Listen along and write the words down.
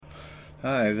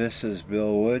Hi, this is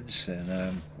Bill Woods, and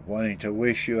I'm wanting to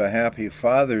wish you a happy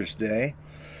Father's Day.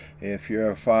 If you're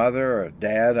a father or a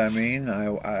dad,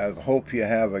 I hope you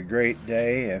have a great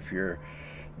day. If you're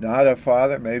not a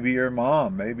father, maybe you're a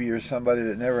mom, maybe you're somebody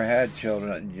that never had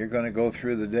children. You're going to go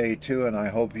through the day too, and I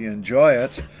hope you enjoy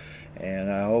it.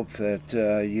 And I hope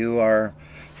that you are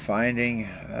finding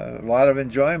a lot of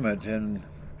enjoyment in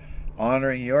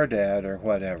honoring your dad or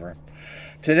whatever.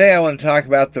 Today I want to talk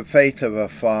about the faith of a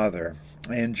father.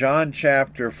 In John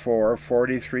chapter 4,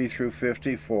 43 through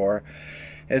 54,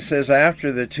 it says,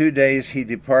 "After the 2 days he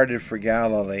departed for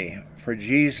Galilee, for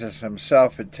Jesus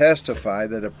himself had testified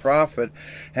that a prophet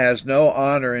has no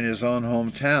honor in his own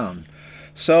hometown.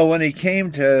 So when he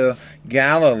came to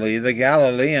Galilee, the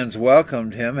Galileans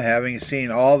welcomed him, having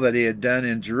seen all that he had done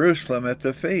in Jerusalem at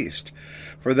the feast.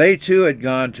 For they too had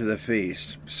gone to the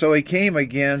feast. So he came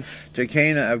again to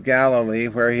Cana of Galilee,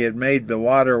 where he had made the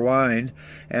water wine.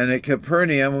 And at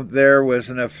Capernaum there was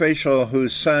an official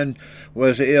whose son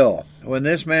was ill. When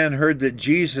this man heard that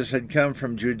Jesus had come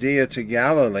from Judea to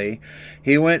Galilee,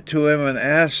 he went to him and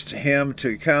asked him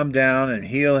to come down and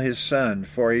heal his son,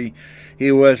 for he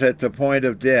was at the point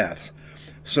of death.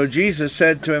 So Jesus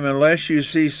said to him, 'Unless you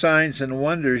see signs and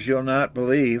wonders, you'll not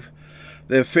believe.'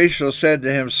 The official said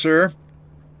to him, 'Sir,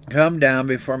 come down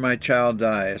before my child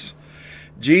dies.'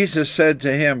 Jesus said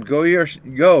to him, Go,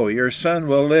 your son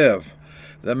will live.'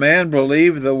 The man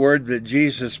believed the word that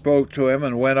Jesus spoke to him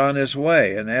and went on his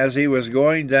way. And as he was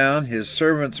going down, his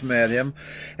servants met him,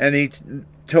 and he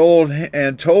told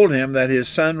him that his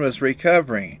son was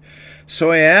recovering.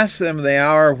 So he asked them the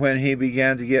hour when he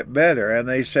began to get better, and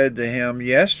they said to him,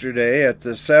 'Yesterday at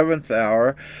the 7th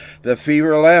hour the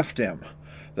fever left him.'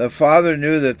 The father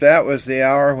knew that was the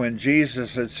hour when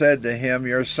Jesus had said to him,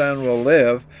 'Your son will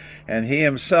live,' and he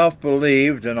himself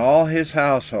believed, and all his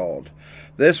household.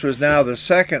 This was now the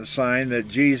second sign that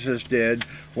Jesus did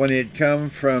when he had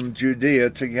come from Judea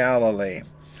to Galilee."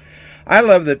 I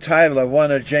love the title of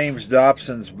one of James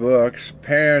Dobson's books,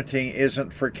 "Parenting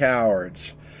Isn't for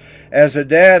Cowards." As a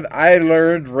dad, I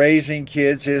learned raising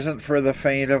kids isn't for the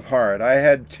faint of heart. I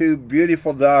had two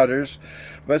beautiful daughters,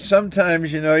 but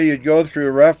sometimes, you'd go through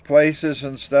rough places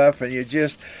and stuff,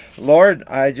 and Lord,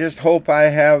 I just hope I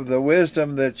have the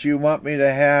wisdom that you want me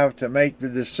to have to make the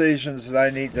decisions that I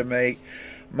need to make.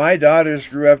 My daughters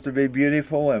grew up to be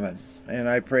beautiful women, and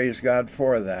I praise God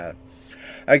for that.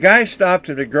 A guy stopped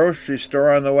at a grocery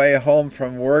store on the way home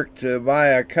from work to buy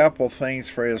a couple things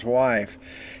for his wife.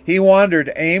 He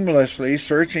wandered aimlessly,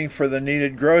 searching for the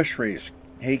needed groceries.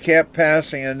 He kept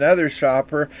passing another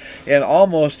shopper in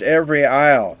almost every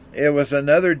aisle. It was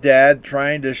another dad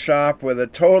trying to shop with a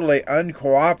totally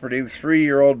uncooperative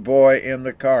 3-year-old boy in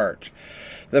the cart.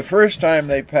 The first time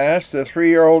they passed, the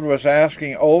 3-year-old was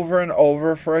asking over and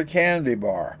over for a candy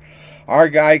bar. Our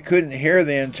guy couldn't hear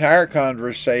the entire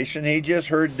conversation. He just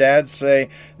heard Dad say,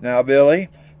 "Now, Billy,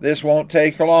 this won't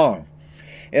take long."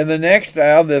 In the next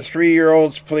aisle, the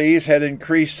 3-year-old's pleas had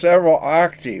increased several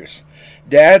octaves.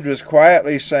 Dad was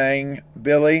quietly saying,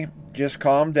 "Billy, just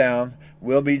calm down.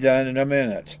 We'll be done in a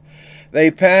minute."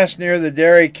 They passed near the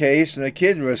dairy case, and the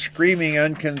kid was screaming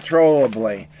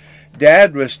uncontrollably.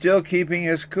 Dad was still keeping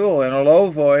his cool. In a low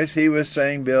voice, he was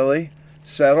saying, "Billy,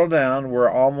 settle down. We're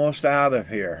almost out of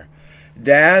here."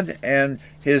 Dad and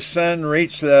his son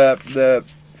reached the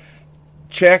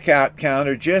checkout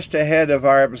counter just ahead of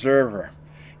our observer.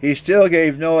 He still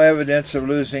gave no evidence of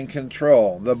losing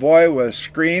control. The boy was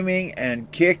screaming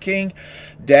and kicking.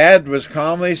 Dad was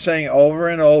calmly saying over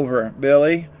and over,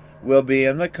 "Billy, we'll be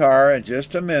in the car in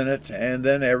just a minute, and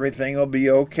then everything will be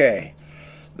okay."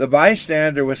 The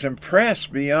bystander was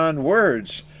impressed beyond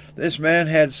words. This man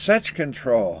had such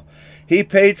control. He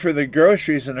paid for the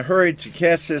groceries and hurried to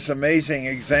catch this amazing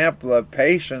example of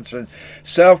patience and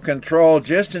self-control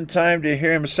just in time to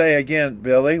hear him say again,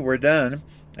 "Billy, we're done.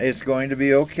 It's going to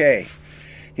be okay."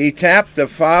 He tapped the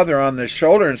father on the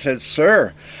shoulder and said,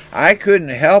 "Sir, I couldn't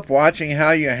help watching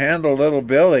how you handled little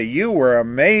Billy. You were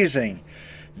amazing."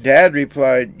 Dad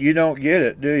replied, "You don't get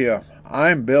it, do you?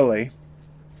 I'm Billy."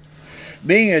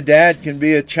 Being a dad can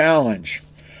be a challenge.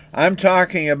 I'm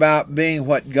talking about being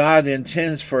what God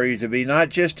intends for you to be, not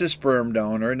just a sperm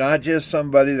donor, not just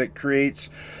somebody that creates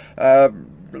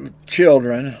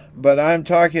children, but I'm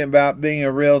talking about being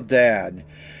a real dad.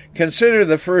 Consider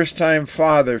the first-time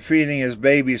father feeding his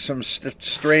baby some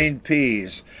strained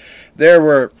peas. There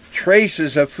were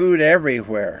traces of food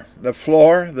everywhere, the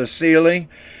floor, the ceiling,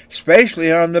 especially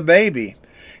on the baby.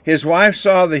 His wife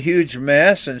saw the huge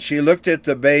mess, and she looked at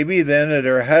the baby, then at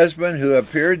her husband, who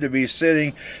appeared to be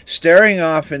sitting, staring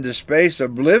off into space,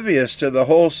 oblivious to the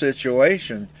whole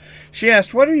situation. She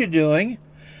asked, "What are you doing?"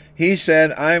 He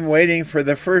said, I'm waiting for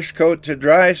the first coat to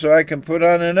dry so I can put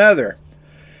on another.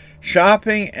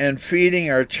 Shopping and feeding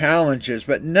are challenges,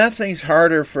 but nothing's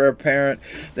harder for a parent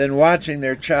than watching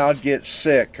their child get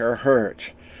sick or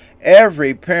hurt.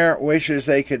 Every parent wishes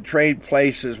they could trade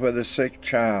places with a sick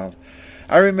child.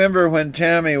 I remember when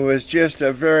Tammy was just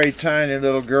a very tiny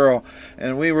little girl,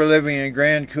 and we were living in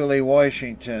Grand Coulee,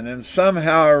 Washington, and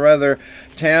somehow or other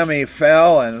Tammy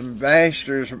fell and bashed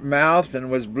her mouth and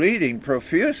was bleeding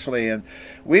profusely, and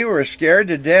we were scared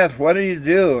to death. What do you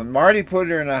do? And Marty put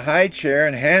her in a high chair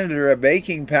and handed her a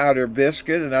baking powder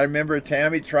biscuit, and I remember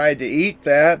Tammy tried to eat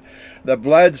that. The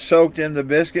blood soaked in the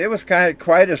biscuit. It was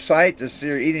quite a sight to see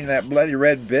her eating that bloody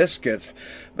red biscuit.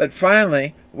 But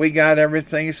finally, we got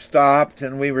everything stopped,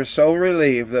 and we were so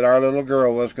relieved that our little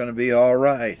girl was going to be all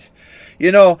right.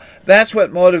 You know, that's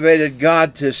what motivated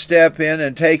God to step in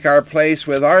and take our place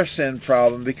with our sin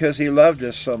problem, because He loved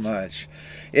us so much.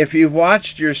 If you've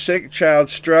watched your sick child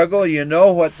struggle, you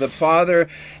know what the father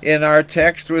in our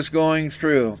text was going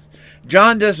through.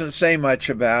 John doesn't say much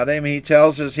about him. He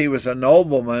tells us he was a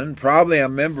nobleman, probably a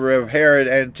member of Herod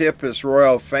Antipas'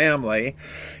 royal family.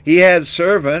 He had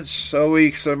servants, so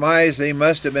we surmise he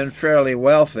must have been fairly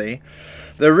wealthy.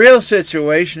 The real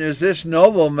situation is this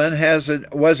nobleman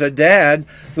was a dad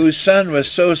whose son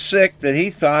was so sick that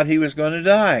he thought he was going to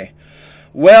die.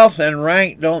 Wealth and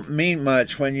rank don't mean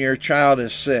much when your child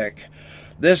is sick.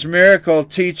 This miracle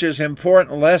teaches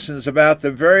important lessons about the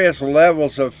various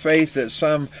levels of faith that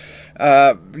some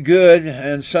good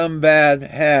and some bad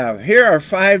have. Here are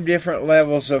 5 different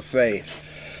levels of faith.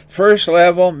 First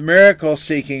level,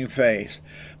 miracle-seeking faith.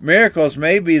 Miracles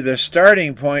may be the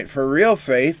starting point for real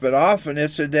faith, but often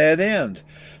it's a dead end.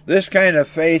 This kind of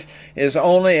faith is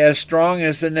only as strong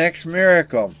as the next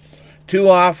miracle. Too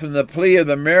often the plea of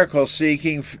the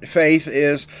miracle-seeking faith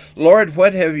is, Lord,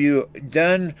 what have you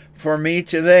done for me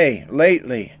today,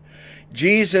 lately?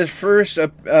 Jesus' first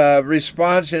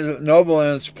response to the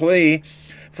nobleman's plea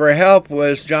for help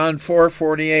was John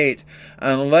 4:48.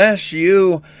 Unless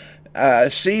you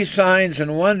see signs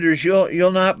and wonders,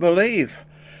 you'll not believe.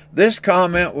 This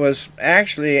comment was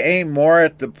actually aimed more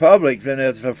at the public than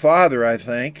at the Father, I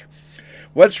think.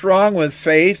 What's wrong with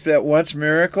faith that wants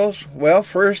miracles? Well,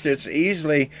 first, it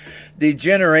easily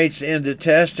degenerates into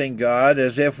testing God,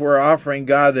 as if we're offering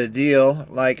God a deal,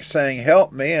 like saying,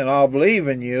 help me and I'll believe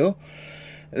in you.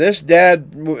 This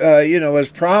dad, was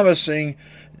promising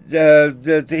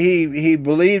that he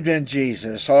believed in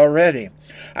Jesus already.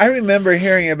 I remember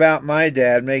hearing about my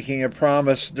dad making a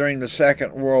promise during the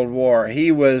Second World War.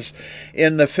 He was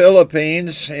in the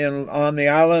Philippines on the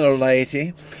island of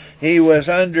Leyte. He was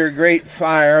under great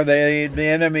fire. The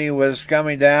enemy was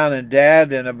coming down, and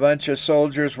Dad and a bunch of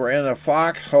soldiers were in a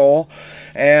foxhole,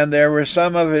 and there were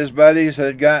some of his buddies that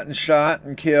had gotten shot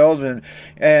and killed,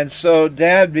 and so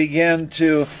Dad began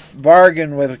to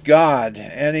bargain with God,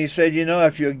 and he said,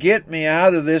 if you get me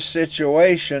out of this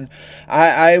situation,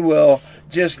 I will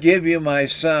just give you my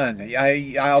son.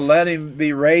 I'll let him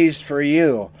be raised for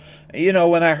you.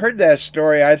 When I heard that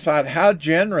story, I thought, how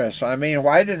generous. I mean,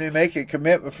 why didn't he make a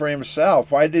commitment for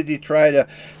himself? Why did he try to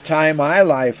tie my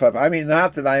life up? I mean,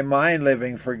 not that I mind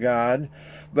living for God,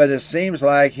 but it seems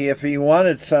like if he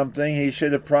wanted something, he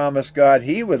should have promised God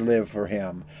he would live for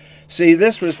him. See,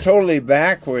 this was totally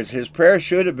backwards. His prayer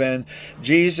should have been,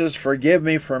 Jesus, forgive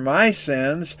me for my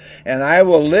sins, and I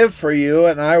will live for you,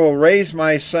 and I will raise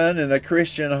my son in a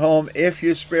Christian home if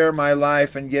you spare my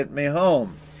life and get me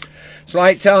home. It's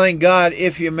like telling God,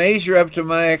 if you measure up to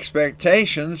my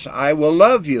expectations, I will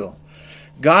love you.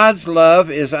 God's love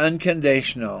is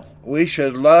unconditional. We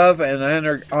should love and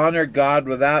honor God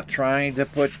without trying to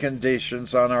put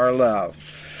conditions on our love.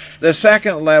 The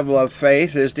second level of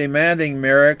faith is demanding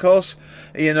miracles.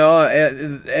 And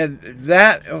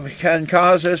that can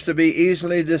cause us to be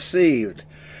easily deceived.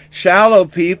 Shallow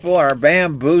people are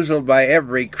bamboozled by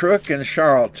every crook and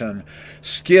charlatan.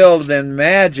 Skilled in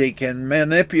magic and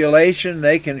manipulation,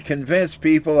 they can convince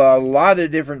people a lot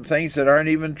of different things that aren't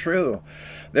even true.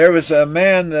 There was a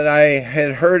man that I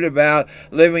had heard about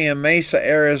living in Mesa,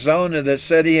 Arizona, that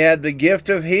said he had the gift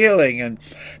of healing, and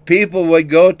people would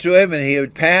go to him and he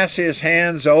would pass his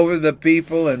hands over the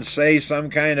people and say some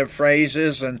kind of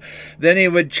phrases, and then he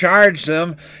would charge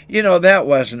them. That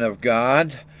wasn't of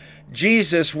God.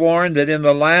 Jesus warned that in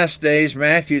the last days,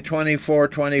 Matthew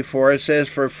 24:24, it says,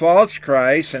 for false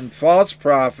Christs and false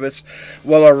prophets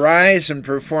will arise and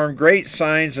perform great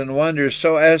signs and wonders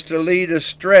so as to lead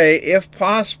astray, if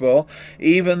possible,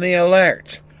 even the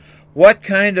elect. What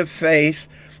kind of faith?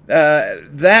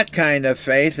 That kind of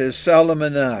faith is seldom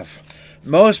enough.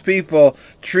 Most people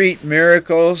treat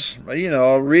miracles,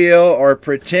 real or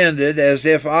pretended, as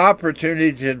if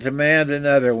opportunity to demand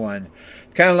another one.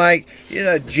 Kind of like,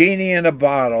 genie in a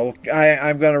bottle.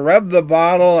 I'm going to rub the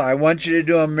bottle. I want you to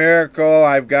do a miracle.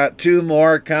 I've got 2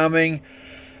 more coming.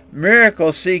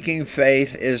 Miracle-seeking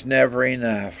faith is never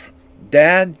enough.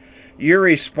 Dad, your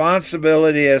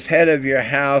responsibility as head of your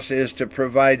house is to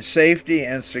provide safety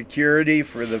and security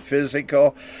for the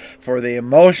physical, for the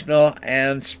emotional,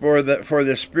 and for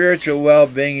the spiritual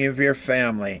well-being of your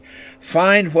family.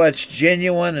 Find what's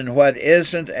genuine and what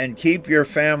isn't, and keep your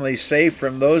family safe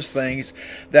from those things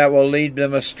that will lead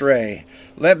them astray.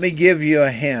 Let me give you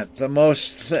a hint. The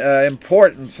most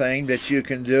important thing that you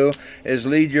can do is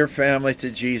lead your family to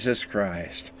Jesus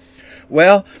Christ.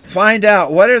 Well, find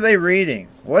out, what are they reading?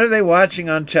 What are they watching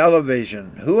on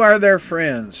television? Who are their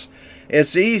friends?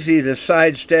 It's easy to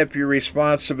sidestep your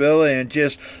responsibility and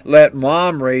just let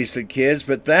mom raise the kids,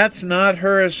 but that's not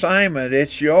her assignment.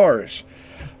 It's yours.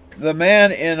 The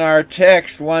man in our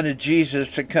text wanted Jesus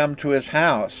to come to his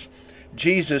house.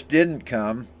 Jesus didn't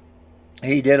come.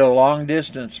 He did a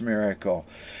long-distance miracle.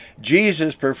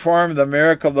 Jesus performed the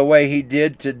miracle the way he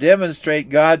did to demonstrate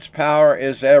God's power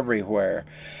is everywhere.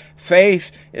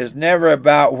 Faith is never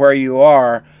about where you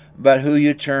are, but who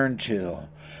you turn to.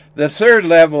 The third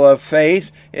level of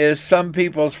faith is some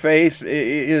people's faith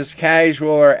is casual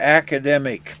or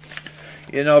academic.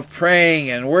 Praying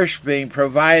and worshiping,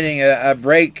 providing a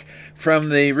break from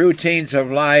the routines of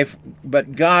life,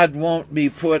 but God won't be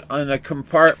put on a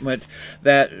compartment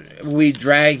that we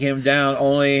drag him down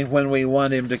only when we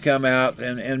want him to come out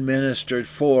and minister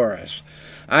for us.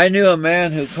 I knew a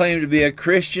man who claimed to be a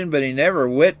Christian, but he never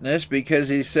witnessed because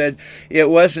he said it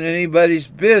wasn't anybody's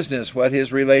business what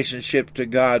his relationship to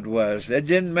God was. It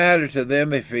didn't matter to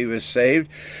them if he was saved.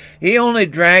 He only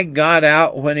dragged God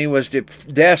out when he was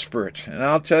desperate. And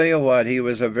I'll tell you what, he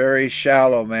was a very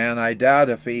shallow man. I doubt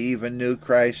if he even knew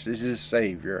Christ as his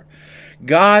Savior.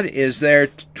 God is there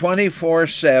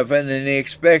 24/7, and he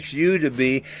expects you to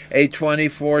be a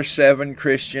 24/7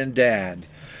 Christian dad.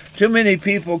 Too many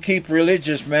people keep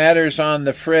religious matters on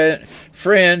the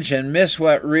fringe and miss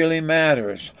what really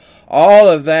matters. All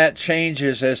of that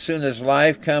changes as soon as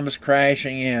life comes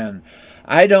crashing in.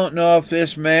 I don't know if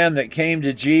this man that came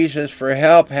to Jesus for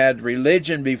help had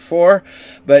religion before,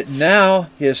 but now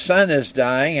his son is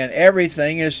dying and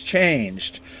everything is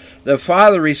changed. The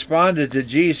father responded to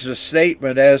Jesus'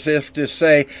 statement as if to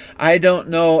say, I don't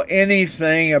know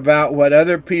anything about what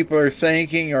other people are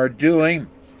thinking or doing,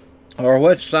 or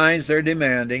what signs they're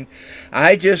demanding.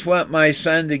 I just want my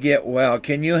son to get well.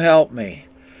 Can you help me?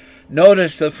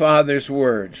 Notice the father's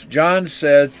words. John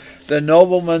said the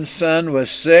nobleman's son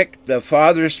was sick. The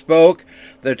father spoke.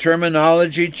 The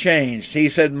terminology changed. He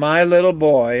said, my little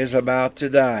boy is about to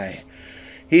die.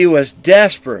 He was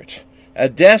desperate. A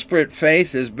desperate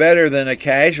faith is better than a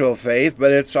casual faith,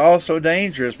 but it's also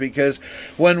dangerous because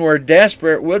when we're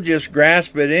desperate, we'll just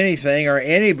grasp at anything or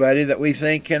anybody that we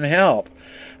think can help.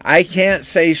 I can't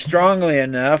say strongly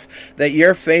enough that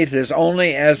your faith is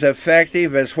only as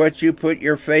effective as what you put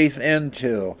your faith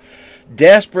into.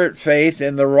 Desperate faith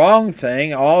in the wrong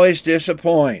thing always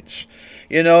disappoints.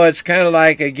 It's kind of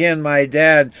like, again, my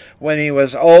dad, when he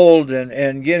was old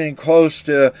and getting close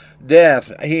to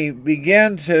death, he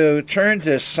began to turn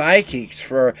to psychics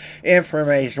for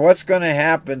information. What's going to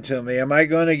happen to me? Am I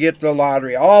going to get the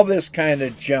lottery? All this kind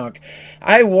of junk.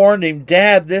 I warned him,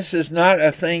 Dad, this is not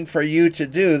a thing for you to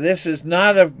do. This is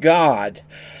not of God.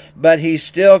 But he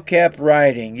still kept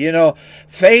writing.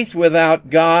 Faith without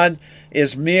God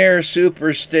is mere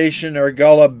superstition or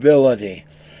gullibility.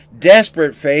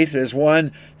 Desperate faith is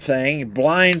one thing,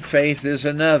 blind faith is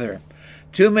another.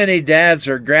 Too many dads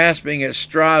are grasping at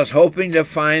straws, hoping to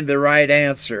find the right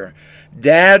answer.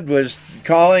 Dad was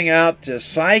calling out to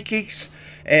psychics,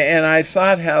 and I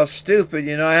thought how stupid.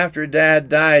 After Dad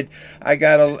died, he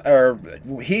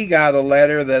got a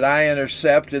letter that I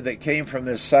intercepted that came from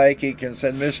this psychic and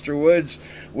said, Mr. Woods,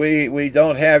 we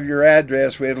don't have your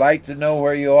address. We'd like to know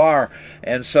where you are.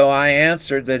 And so I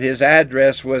answered that his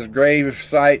address was grave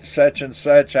site such and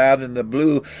such out in the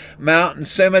Blue Mountain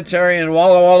Cemetery in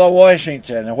Walla Walla,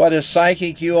 Washington. And what a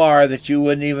psychic you are that you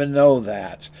wouldn't even know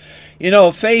that.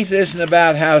 Faith isn't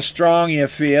about how strong you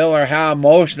feel or how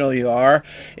emotional you are.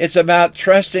 It's about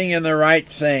trusting in the right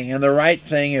thing, and the right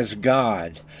thing is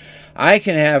God. I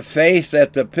can have faith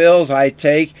that the pills I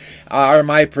take are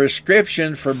my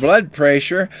prescription for blood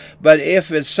pressure, but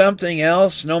if it's something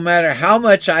else, no matter how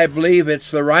much I believe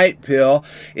it's the right pill,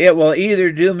 it will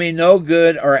either do me no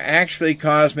good or actually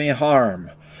cause me harm.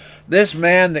 This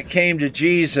man that came to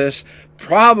Jesus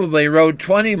probably rode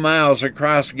 20 miles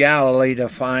across Galilee to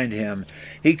find him.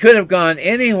 He could have gone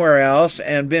anywhere else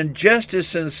and been just as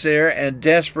sincere and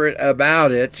desperate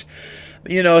about it.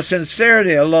 You know,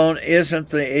 sincerity alone isn't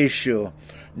the issue.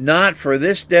 Not for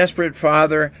this desperate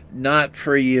father, not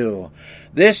for you.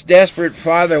 This desperate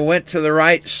father went to the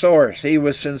right source. He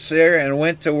was sincere and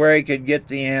went to where he could get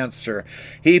the answer.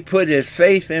 He put his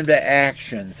faith into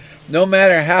action. No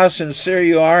matter how sincere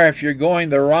you are, if you're going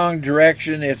the wrong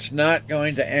direction, it's not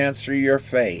going to answer your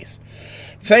faith.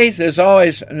 Faith is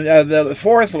always, the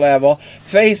fourth level,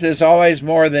 faith is always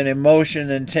more than emotion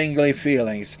and tingly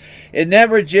feelings. It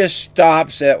never just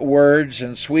stops at words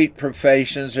and sweet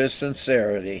professions of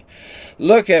sincerity.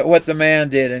 Look at what the man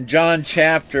did. In John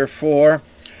chapter 4,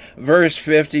 verse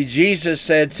 50, Jesus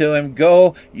said to him,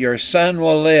 "Go, your son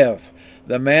will live."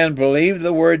 The man believed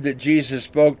the word that Jesus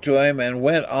spoke to him and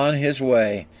went on his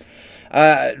way.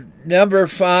 Number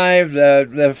 5,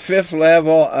 the fifth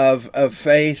level of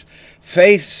faith.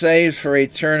 Faith saves for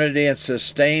eternity and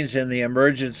sustains in the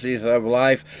emergencies of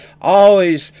life,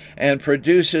 always, and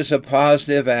produces a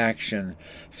positive action.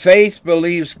 Faith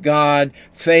believes God.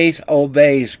 Faith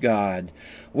obeys God.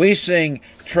 We sing,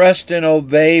 "Trust and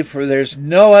obey, for there's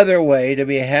no other way to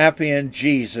be happy in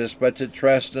Jesus but to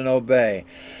trust and obey."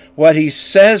 What he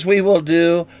says we will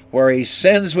do, where he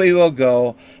sends we will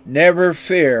go. Never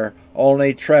fear,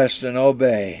 only trust and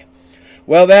obey.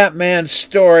 Well, that man's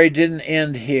story didn't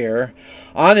end here.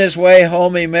 On his way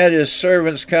home, he met his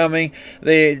servants coming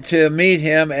to meet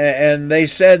him, and they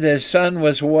said his son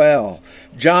was well.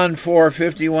 John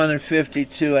 4:51 and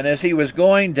 52. And as he was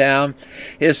going down,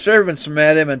 his servants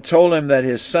met him and told him that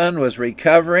his son was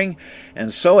recovering.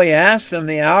 And so he asked them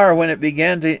the hour when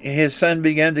his son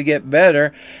began to get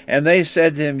better. And they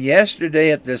said to him,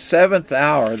 "Yesterday at the 7th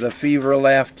hour the fever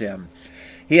left him."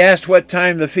 He asked what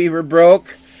time the fever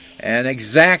broke. And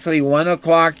exactly 1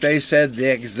 o'clock, they said, the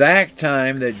exact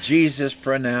time that Jesus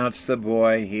pronounced the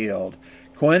boy healed.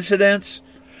 Coincidence?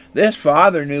 This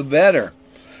father knew better.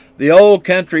 The old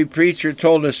country preacher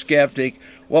told a skeptic,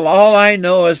 "Well, all I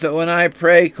know is that when I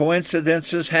pray,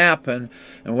 coincidences happen,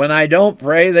 and when I don't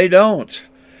pray, they don't."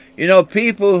 You know,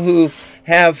 people who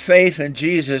have faith in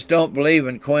Jesus don't believe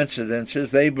in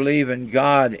coincidences. They believe in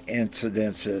God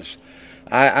incidences.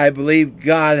 I believe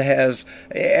God has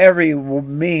every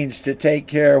means to take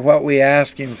care of what we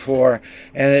ask him for,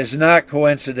 and it's not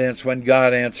coincidence when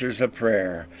God answers a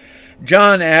prayer.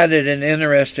 John added an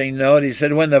interesting note. He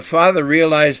said, when the Father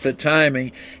realized the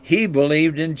timing, he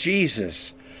believed in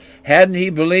Jesus. Hadn't he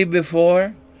believed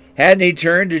before? Hadn't he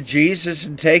turned to Jesus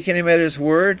and taken him at his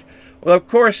word? Well, of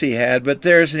course he had, but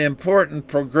there's an important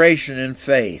progression in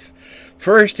faith.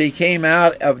 First, he came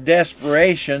out of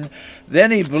desperation.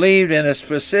 Then he believed in a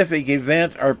specific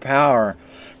event or power.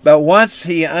 But once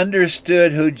he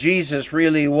understood who Jesus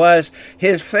really was,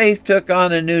 his faith took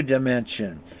on a new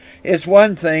dimension. It's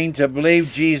one thing to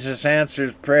believe Jesus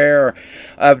answers prayer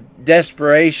of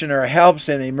desperation or helps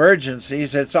in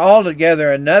emergencies. It's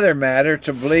altogether another matter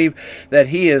to believe that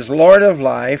he is Lord of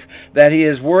life, that he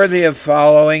is worthy of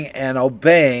following and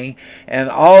obeying, and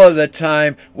all of the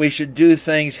time we should do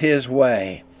things his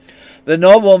way. The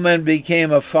nobleman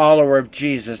became a follower of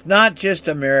Jesus, not just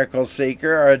a miracle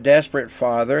seeker or a desperate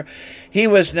father. He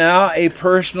was now a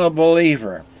personal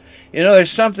believer. You know,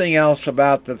 there's something else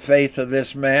about the faith of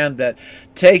this man that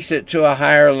takes it to a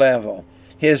higher level.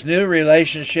 His new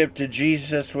relationship to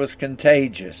Jesus was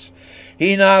contagious.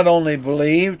 He not only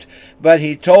believed, but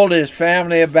he told his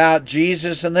family about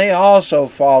Jesus, and they also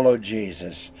followed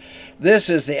Jesus. This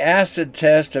is the acid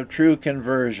test of true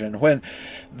conversion, when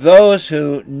those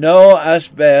who know us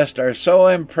best are so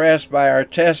impressed by our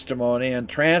testimony and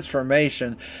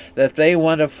transformation that they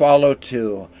want to follow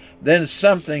too. Then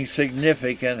something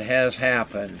significant has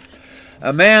happened.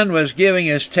 A man was giving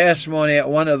his testimony at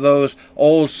one of those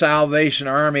old Salvation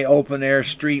Army open-air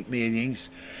street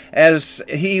meetings. As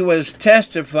he was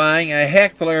testifying, a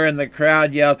heckler in the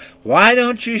crowd yelled, "Why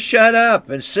don't you shut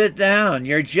up and sit down?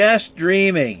 You're just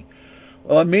dreaming."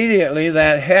 Well, immediately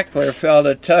that heckler felt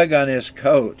a tug on his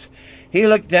coat. He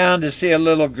looked down to see a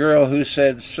little girl who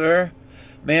said, "Sir,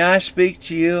 may I speak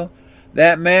to you?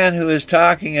 That man who is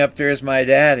talking up there is my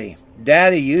daddy.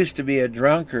 Daddy used to be a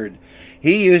drunkard.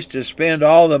 He used to spend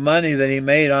all the money that he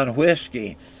made on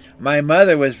whiskey. My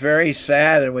mother was very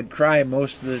sad and would cry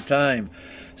most of the time.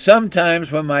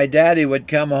 Sometimes when my daddy would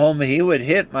come home, he would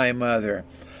hit my mother.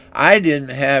 I didn't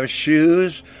have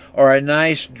shoes or a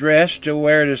nice dress to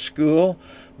wear to school,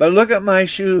 but look at my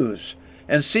shoes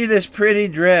and see this pretty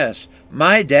dress.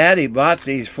 My daddy bought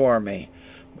these for me."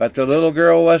 But the little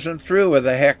girl wasn't through with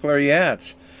the heckler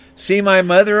yet. See my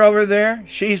mother over there?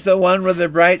 She's the one with the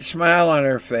bright smile on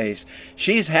her face.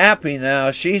 She's happy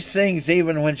now. She sings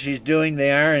even when she's doing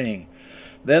the ironing."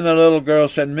 Then the little girl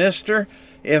said, "Mister,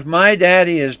 if my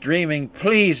daddy is dreaming,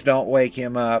 please don't wake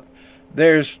him up.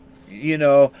 There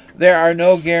are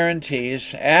no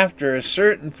guarantees. After a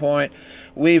certain point,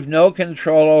 we've no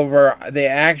control over the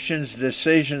actions,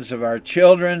 decisions of our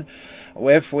children.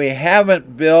 If we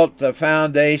haven't built the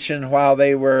foundation while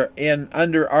they were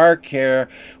under our care,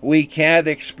 we can't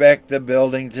expect the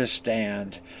building to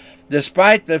stand."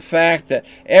 Despite the fact that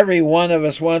every one of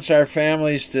us wants our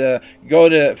families to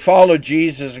follow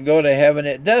Jesus and go to heaven,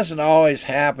 it doesn't always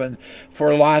happen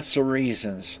for lots of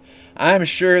reasons. I'm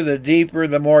sure the deeper,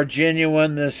 the more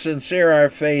genuine, the sincere our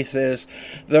faith is,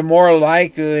 the more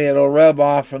likely it'll rub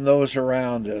off on those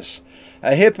around us.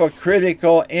 A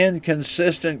hypocritical,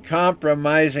 inconsistent,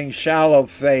 compromising, shallow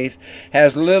faith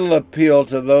has little appeal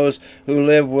to those who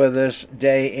live with us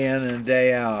day in and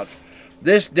day out.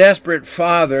 This desperate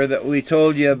father that we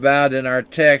told you about in our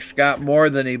text got more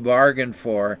than he bargained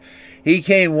for. He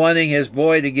came wanting his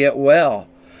boy to get well.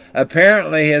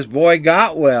 Apparently his boy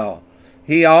got well.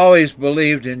 He always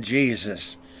believed in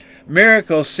Jesus.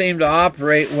 Miracles seem to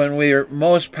operate when we are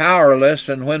most powerless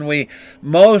and when we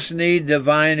most need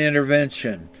divine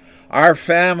intervention. Our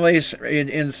families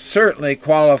certainly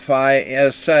qualify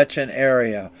as such an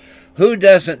area. Who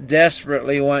doesn't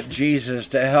desperately want Jesus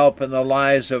to help in the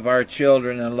lives of our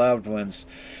children and loved ones?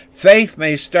 Faith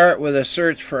may start with a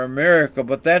search for a miracle,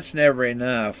 but that's never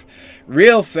enough.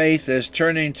 Real faith is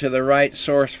turning to the right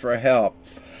source for help.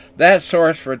 That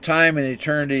source for time and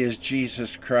eternity is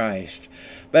Jesus Christ.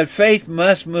 But faith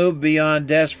must move beyond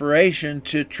desperation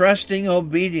to trusting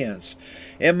obedience.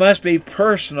 It must be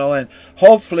personal and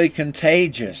hopefully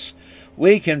contagious.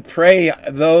 We can pray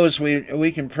for those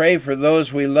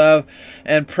we love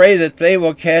and pray that they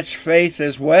will catch faith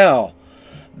as well.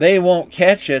 They won't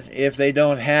catch it if they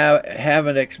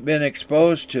haven't been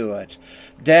exposed to it.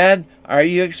 Dad, are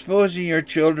you exposing your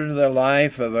children to the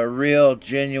life of a real,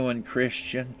 genuine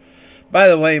Christian? By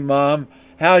the way, Mom,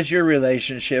 how's your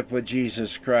relationship with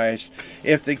Jesus Christ?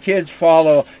 If the kids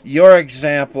follow your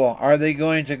example, are they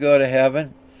going to go to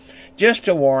heaven? Just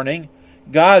a warning.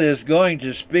 God is going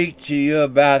to speak to you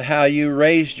about how you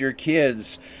raised your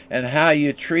kids and how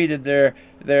you treated their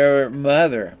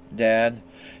mother, Dad.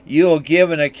 You will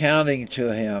give an accounting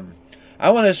to him.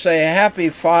 I want to say Happy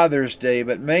Father's Day,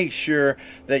 but make sure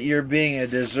that you're being a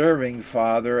deserving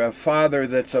father, a father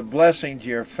that's a blessing to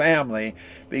your family,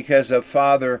 because a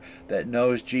father that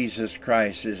knows Jesus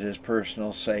Christ is his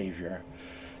personal Savior.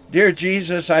 Dear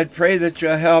Jesus, I pray that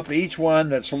you'll help each one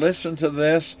that's listened to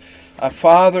this, a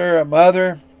father, a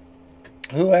mother,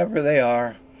 whoever they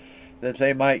are, that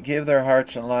they might give their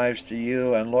hearts and lives to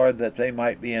you, and Lord, that they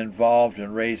might be involved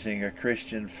in raising a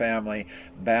Christian family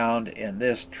bound in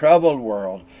this troubled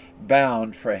world,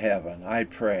 bound for heaven, I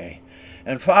pray.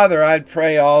 And Father, I'd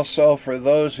pray also for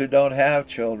those who don't have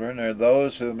children, or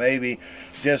those who may be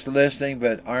just listening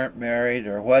but aren't married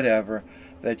or whatever,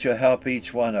 that you'll help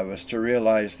each one of us to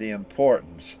realize the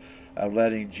importance of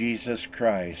letting Jesus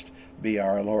Christ be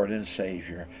our Lord and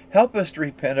Savior. Help us to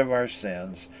repent of our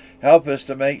sins. Help us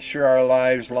to make sure our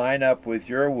lives line up with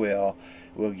your will.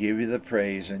 We'll give you the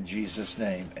praise in Jesus'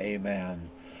 name.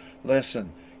 Amen.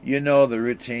 Listen, you know the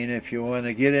routine. If you want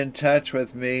to get in touch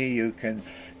with me, you can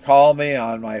call me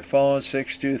on my phone,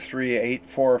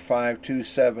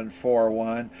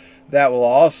 623-845-2741. That will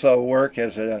also work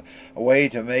as a way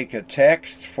to make a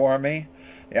text for me.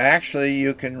 Actually,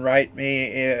 you can write me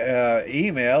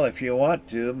email if you want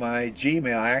to. My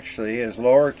Gmail actually is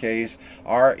lowercase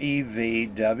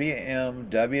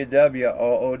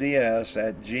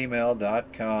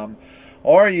revwwoods@gmail.com.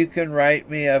 Or you can write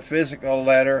me a physical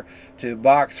letter to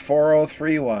Box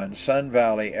 4031, Sun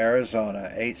Valley,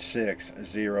 Arizona,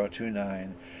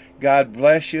 86029. God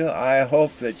bless you. I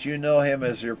hope that you know him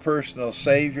as your personal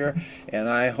Savior, and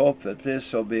I hope that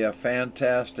this will be a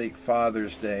fantastic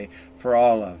Father's Day for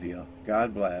all of you.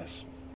 God bless.